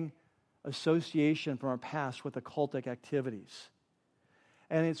anything association from our past with occultic activities.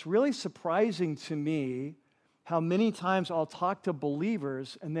 And it's really surprising to me how many times I'll talk to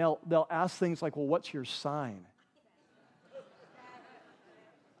believers and they'll ask things like, well, what's your sign?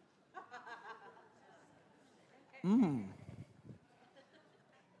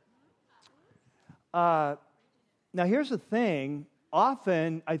 Now, here's the thing.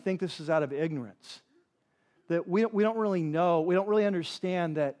 Often, I think this is out of ignorance. That we don't really know, we don't really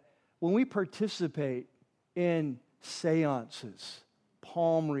understand that when we participate in seances,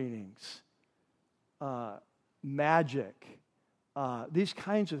 palm readings, magic, these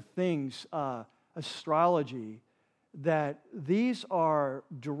kinds of things, astrology, that these are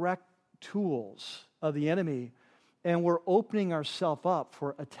direct tools of the enemy, and we're opening ourselves up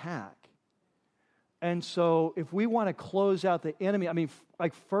for attack. And so if we want to close out the enemy, I mean,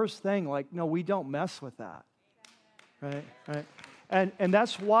 like first thing, like, no, we don't mess with that, right? And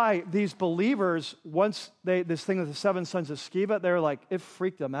that's why these believers, once this thing with the 7 sons of Sceva, they're like, it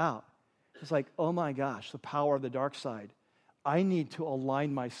freaked them out. It's like, oh my gosh, the power of the dark side. I need to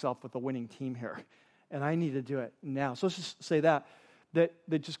align myself with the winning team here, and I need to do it now. So let's just say that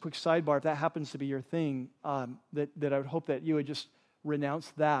just quick sidebar, if that happens to be your thing, that I would hope that you would just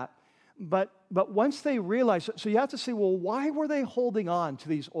renounce that. But once they realize, so you have to say, well, why were they holding on to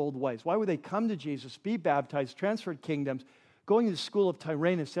these old ways? Why would they come to Jesus, be baptized, transferred kingdoms, going to the school of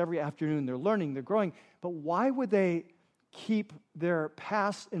Tyrannus every afternoon? They're learning, they're growing. But why would they keep their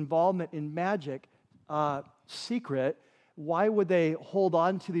past involvement in magic secret? Why would they hold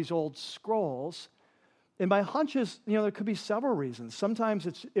on to these old scrolls? And my hunch is, there could be several reasons. Sometimes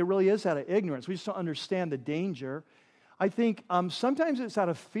it really is out of ignorance. We just don't understand the danger. I think sometimes it's out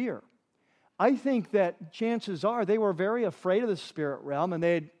of fear. I think that chances are they were very afraid of the spirit realm and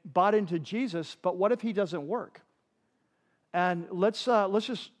they had bought into Jesus, but what if he doesn't work? And let's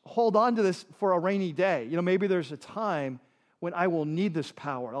just hold on to this for a rainy day. Maybe there's a time when I will need this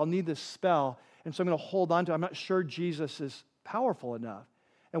power. I'll need this spell, and so I'm going to hold on to it. I'm not sure Jesus is powerful enough.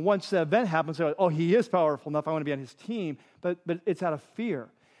 And once the event happens, they're like, oh, he is powerful enough. I want to be on his team, but it's out of fear.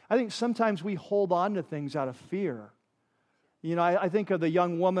 I think sometimes we hold on to things out of fear. I think of the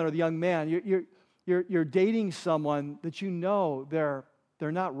young woman or the young man. You're dating someone that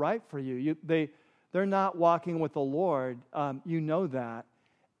they're not right for you. They're not walking with the Lord. You know that.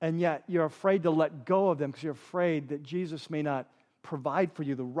 And yet you're afraid to let go of them because you're afraid that Jesus may not provide for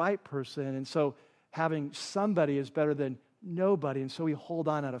you the right person. And so having somebody is better than nobody. And so we hold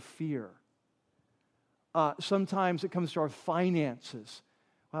on out of fear. Sometimes it comes to our finances,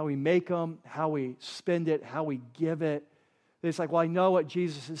 how we make them, how we spend it, how we give it. It's like, well, I know what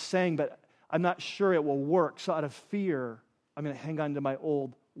Jesus is saying, but I'm not sure it will work. So out of fear, I'm going to hang on to my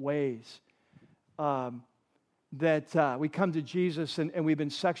old ways. We come to Jesus and we've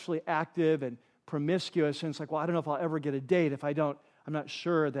been sexually active and promiscuous, and it's like, well, I don't know if I'll ever get a date if I'm not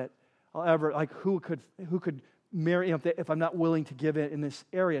sure that I'll ever, like, who could marry if I'm not willing to give it in this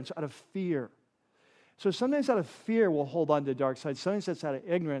area. And so out of fear. So sometimes out of fear, we'll hold on to the dark side. Sometimes that's out of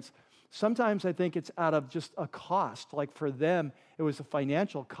ignorance. Sometimes I think it's out of just a cost. Like for them, it was a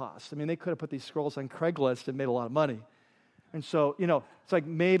financial cost. I mean, they could have put these scrolls on Craigslist and made a lot of money. And so, it's like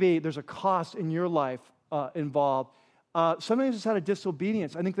maybe there's a cost in your life involved. Sometimes it's out of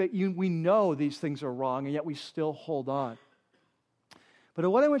disobedience. I think that we know these things are wrong, and yet we still hold on. But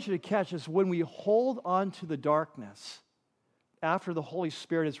what I want you to catch is when we hold on to the darkness, after the Holy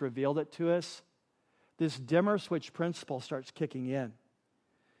Spirit has revealed it to us, this dimmer switch principle starts kicking in.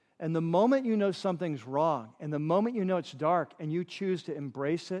 And the moment you know something's wrong, and the moment you know it's dark, and you choose to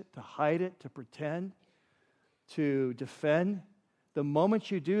embrace it, to hide it, to pretend, to defend, the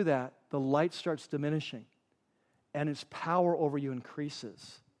moment you do that, the light starts diminishing, and its power over you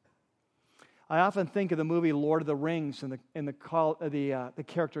increases. I often think of the movie Lord of the Rings and the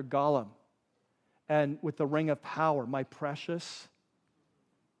character Gollum, and with the ring of power, my precious.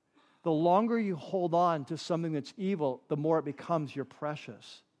 The longer you hold on to something that's evil, the more it becomes your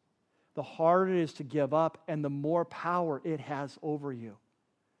precious. The harder it is to give up, and the more power it has over you.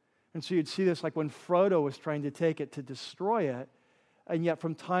 And so you'd see this like when Frodo was trying to take it to destroy it, and yet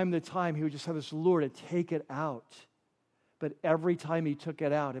from time to time he would just have this lure to take it out. But every time he took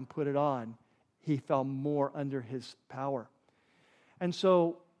it out and put it on, he fell more under his power. And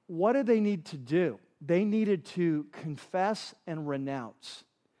so what did they need to do? They needed to confess and renounce.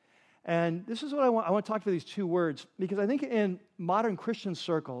 And this is what I want to talk about these two words, because I think in modern Christian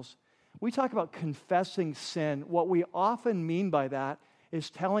circles, we talk about confessing sin. What we often mean by that is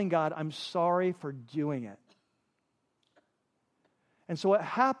telling God, I'm sorry for doing it. And so what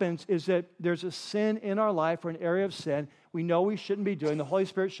happens is that there's a sin in our life or an area of sin we know we shouldn't be doing. The Holy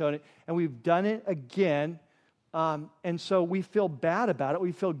Spirit showed it, and we've done it again. And so we feel bad about it.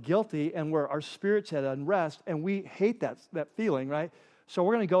 We feel guilty, and our spirit's at unrest, and we hate that feeling, right? So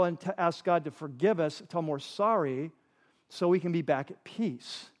we're going to go and ask God to forgive us, tell him we're sorry, so we can be back at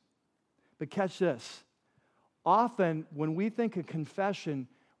peace. But catch this. Often, when we think of confession,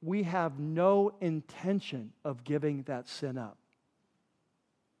 we have no intention of giving that sin up.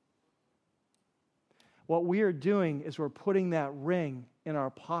 What we are doing is we're putting that ring in our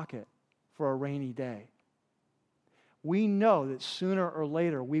pocket for a rainy day. We know that sooner or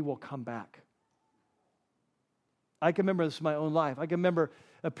later we will come back. I can remember this in my own life. I can remember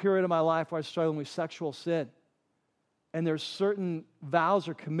a period of my life where I was struggling with sexual sin. And there's certain vows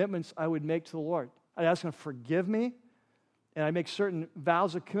or commitments I would make to the Lord. I'd ask him to forgive me, and I make certain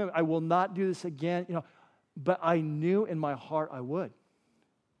vows of commitment. I will not do this again, but I knew in my heart I would.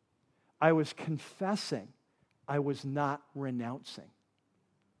 I was confessing. I was not renouncing.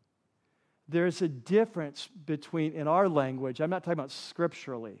 There's a difference between, in our language, I'm not talking about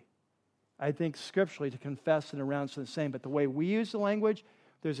scripturally. I think scripturally to confess and renounce are the same, but the way we use the language,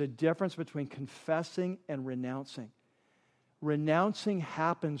 there's a difference between confessing and renouncing. Renouncing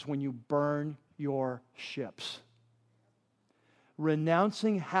happens when you burn your ships.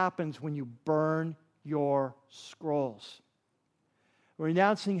 Renouncing happens when you burn your scrolls.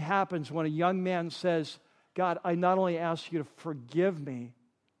 Renouncing happens when a young man says, God, I not only ask you to forgive me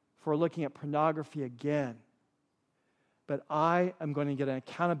for looking at pornography again, but I am going to get an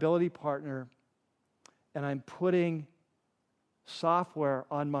accountability partner, and I'm putting software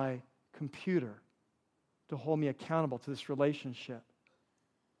on my computer to hold me accountable to this relationship.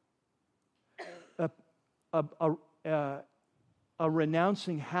 A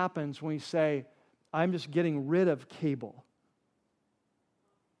renouncing happens when we say, I'm just getting rid of cable.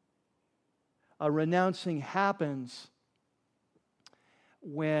 A renouncing happens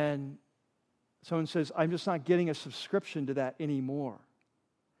when someone says, I'm just not getting a subscription to that anymore.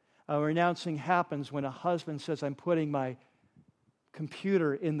 A renouncing happens when a husband says, I'm putting my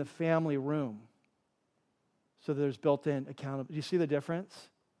computer in the family room. So there's built-in accountability. Do you see the difference?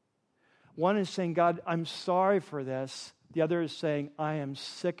 One is saying, God, I'm sorry for this. The other is saying, I am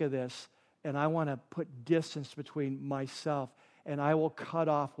sick of this, and I want to put distance between myself, and I will cut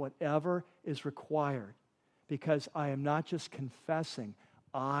off whatever is required because I am not just confessing,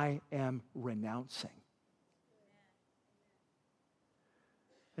 I am renouncing.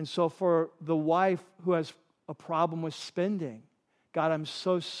 And so for the wife who has a problem with spending, God, I'm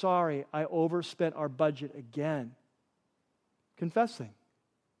so sorry I overspent our budget again. Confessing.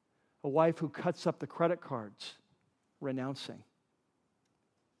 A wife who cuts up the credit cards, renouncing.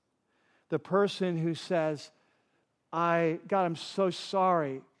 The person who says, God, I'm so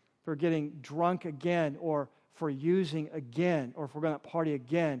sorry for getting drunk again, or for using again, or if we're going to party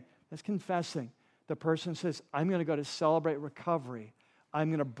again. That's confessing. The person says, I'm going to go to Celebrate Recovery. I'm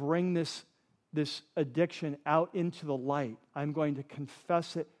going to bring this addiction out into the light. I'm going to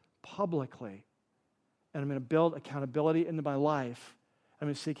confess it publicly. And I'm going to build accountability into my life. I'm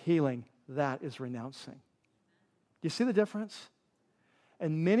going to seek healing. That is renouncing. Do you see the difference?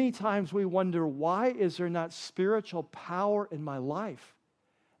 And many times we wonder, why is there not spiritual power in my life?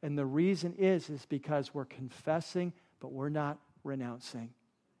 And the reason is because we're confessing, but we're not renouncing.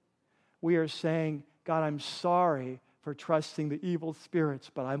 We are saying, God, I'm sorry for trusting the evil spirits,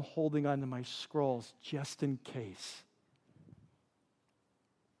 but I'm holding on to my scrolls just in case.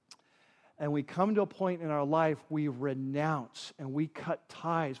 And we come to a point in our life, we renounce and we cut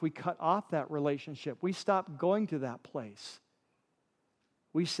ties. We cut off that relationship. We stop going to that place.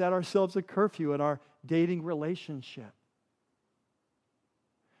 We set ourselves a curfew in our dating relationship.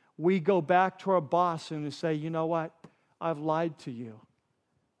 We go back to our boss and we say, you know what? I've lied to you.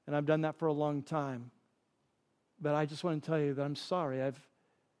 And I've done that for a long time. But I just want to tell you that I'm sorry.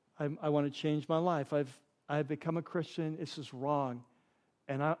 I want to change my life. I've become a Christian. This is wrong.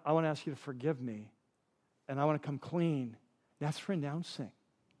 And I want to ask you to forgive me. And I want to come clean. That's renouncing.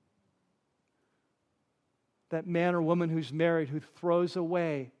 That man or woman who's married who throws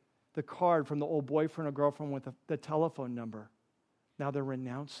away the card from the old boyfriend or girlfriend with the telephone number. Now they're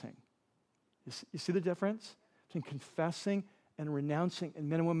renouncing. You see the difference between confessing and renouncing? And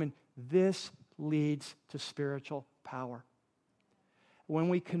men and women, this leads to spiritual power. When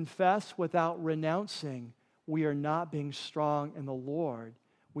we confess without renouncing, we are not being strong in the Lord.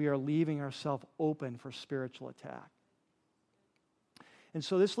 We are leaving ourselves open for spiritual attack. And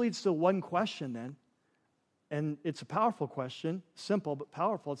so this leads to one question then. And it's a powerful question, simple but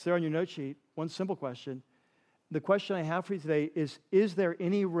powerful. It's there on your note sheet, one simple question. The question I have for you today is there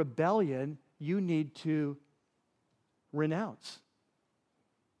any rebellion you need to renounce?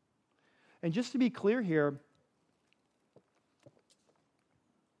 And just to be clear here,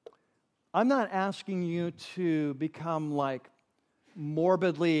 I'm not asking you to become like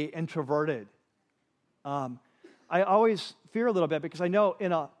morbidly introverted. I always fear a little bit because I know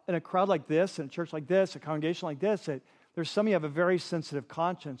in a crowd like this, in a church like this, a congregation like this, that there's some of you have a very sensitive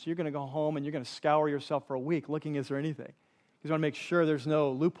conscience. You're going to go home and you're going to scour yourself for a week looking, is there anything? You want to make sure there's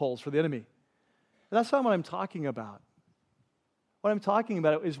no loopholes for the enemy. And that's not what I'm talking about. What I'm talking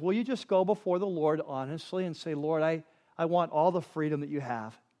about is, will you just go before the Lord honestly and say, Lord, I want all the freedom that you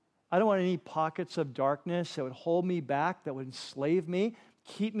have. I don't want any pockets of darkness that would hold me back, that would enslave me,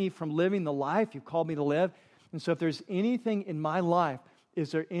 keep me from living the life you've called me to live. And so if there's anything in my life,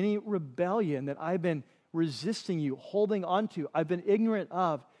 is there any rebellion that I've been resisting you, holding on to, I've been ignorant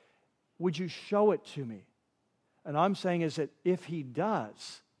of, would you show it to me? And I'm saying is that if he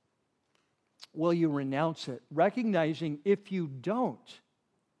does, will you renounce it? Recognizing if you don't,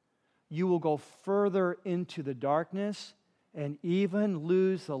 you will go further into the darkness and even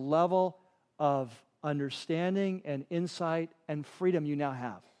lose the level of understanding and insight and freedom you now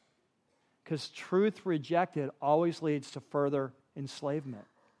have. Because truth rejected always leads to further enslavement.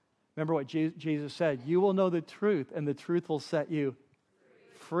 Remember what Jesus said, you will know the truth and the truth will set you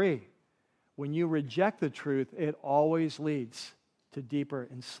free. When you reject the truth, it always leads to deeper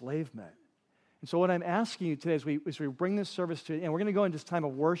enslavement. And so what I'm asking you today as we bring this service to, and we're going to go into this time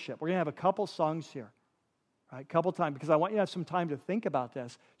of worship. We're going to have a couple songs here, right? A couple times, because I want you to have some time to think about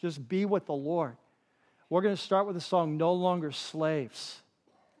this. Just be with the Lord. We're going to start with the song, No Longer Slaves,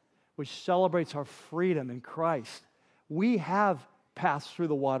 which celebrates our freedom in Christ. We have passed through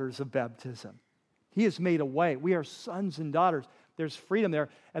the waters of baptism. He has made a way. We are sons and daughters. There's freedom there.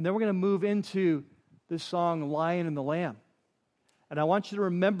 And then we're going to move into this song, Lion and the Lamb. And I want you to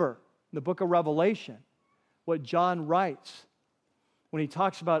remember in the book of Revelation what John writes when he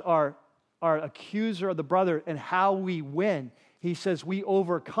talks about our accuser of the brother and how we win. He says, we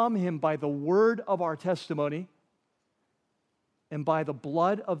overcome him by the word of our testimony and by the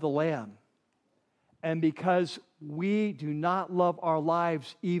blood of the Lamb. And because we do not love our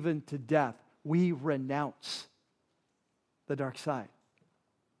lives even to death, we renounce the dark side.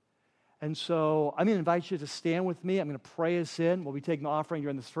 And so I'm going to invite you to stand with me. I'm going to pray us in. We'll be taking the offering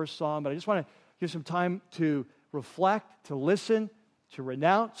during this first song, but I just want to give some time to reflect, to listen, to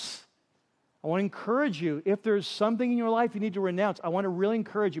renounce. I want to encourage you, if there's something in your life you need to renounce, I want to really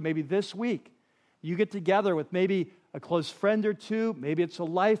encourage you, maybe this week, you get together with maybe a close friend or two, maybe it's a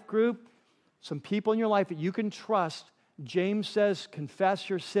life group, some people in your life that you can trust. James says, confess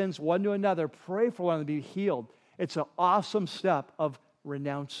your sins one to another, pray for one to be healed. It's an awesome step of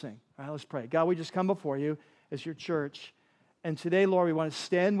renouncing. All right, let's pray. God, we just come before you as your church. And today, Lord, we want to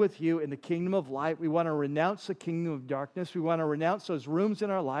stand with you in the kingdom of light. We want to renounce the kingdom of darkness. We want to renounce those rooms in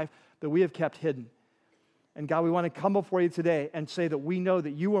our life that we have kept hidden. And God, we want to come before you today and say that we know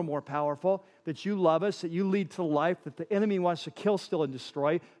that you are more powerful, that you love us, that you lead to life, that the enemy wants to kill, steal, and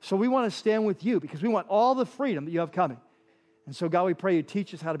destroy. So we want to stand with you because we want all the freedom that you have coming. And so, God, we pray you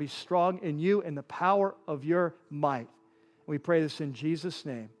teach us how to be strong in you and the power of your might. And we pray this in Jesus'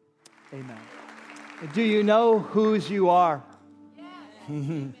 name. Amen. And do you know whose you are?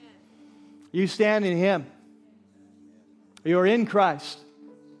 Yes. You stand in him. You are in Christ.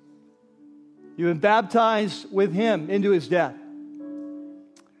 You have been baptized with him into his death.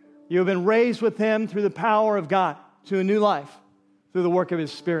 You have been raised with him through the power of God to a new life through the work of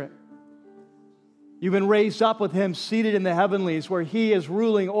his Spirit. You've been raised up with him, seated in the heavenlies, where he is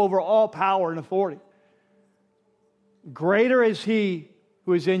ruling over all power and authority. Greater is he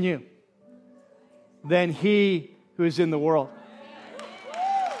who is in you than he who is in the world.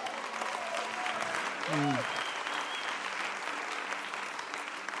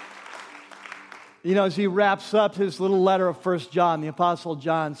 You know, as he wraps up his little letter of 1 John, the Apostle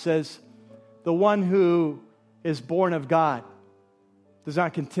John says, the one who is born of God does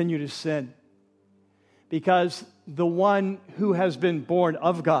not continue to sin, because the one who has been born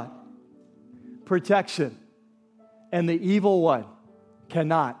of God protects him, and the evil one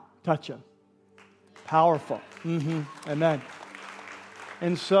cannot touch him. Powerful. Amen.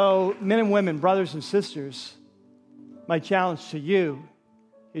 And so, men and women, brothers and sisters, my challenge to you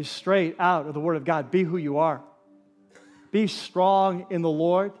is straight out of the Word of God. Be who you are. Be strong in the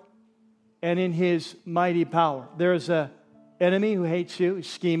Lord and in his mighty power. There is an enemy who hates you, is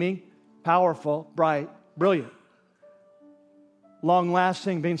scheming, powerful, bright, brilliant,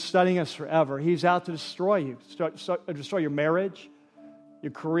 long-lasting, been studying us forever. He's out to destroy you, destroy your marriage,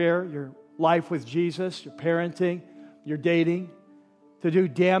 your career, your life with Jesus, your parenting, your dating, to do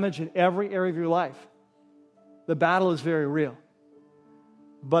damage in every area of your life. The battle is very real.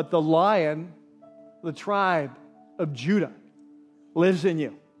 But the Lion, the tribe of Judah, lives in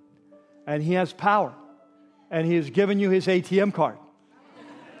you. And he has power. And he has given you his ATM card.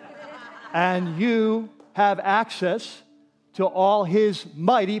 And you have access to all his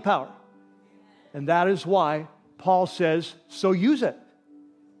mighty power. And that is why Paul says, so use it.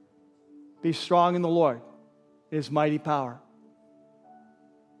 Be strong in the Lord, his mighty power.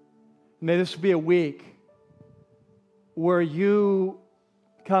 May this be a week where you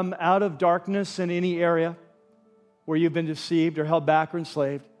come out of darkness in any area where you've been deceived or held back or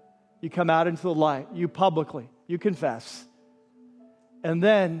enslaved. You come out into the light. You publicly, you confess. And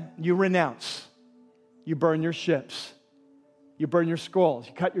then you renounce. you burn your ships. You burn your scrolls.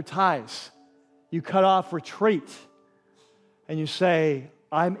 You cut your ties. You cut off retreat. And you say,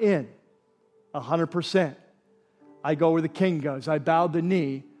 I'm in 100%. I go where the king goes. I bow the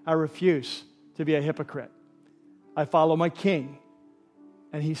knee. I refuse to be a hypocrite. I follow my king.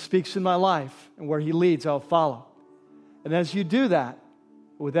 And he speaks in my life. And where he leads, I'll follow. And as you do that,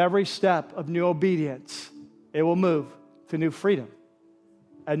 with every step of new obedience, it will move to new freedom,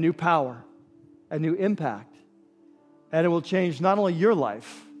 a new power, a new impact. And it will change not only your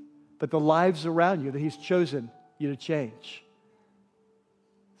life, but the lives around you that he's chosen you to change.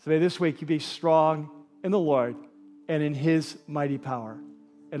 So may this week you be strong in the Lord and in his mighty power.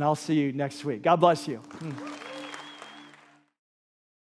 And I'll see you next week. God bless you.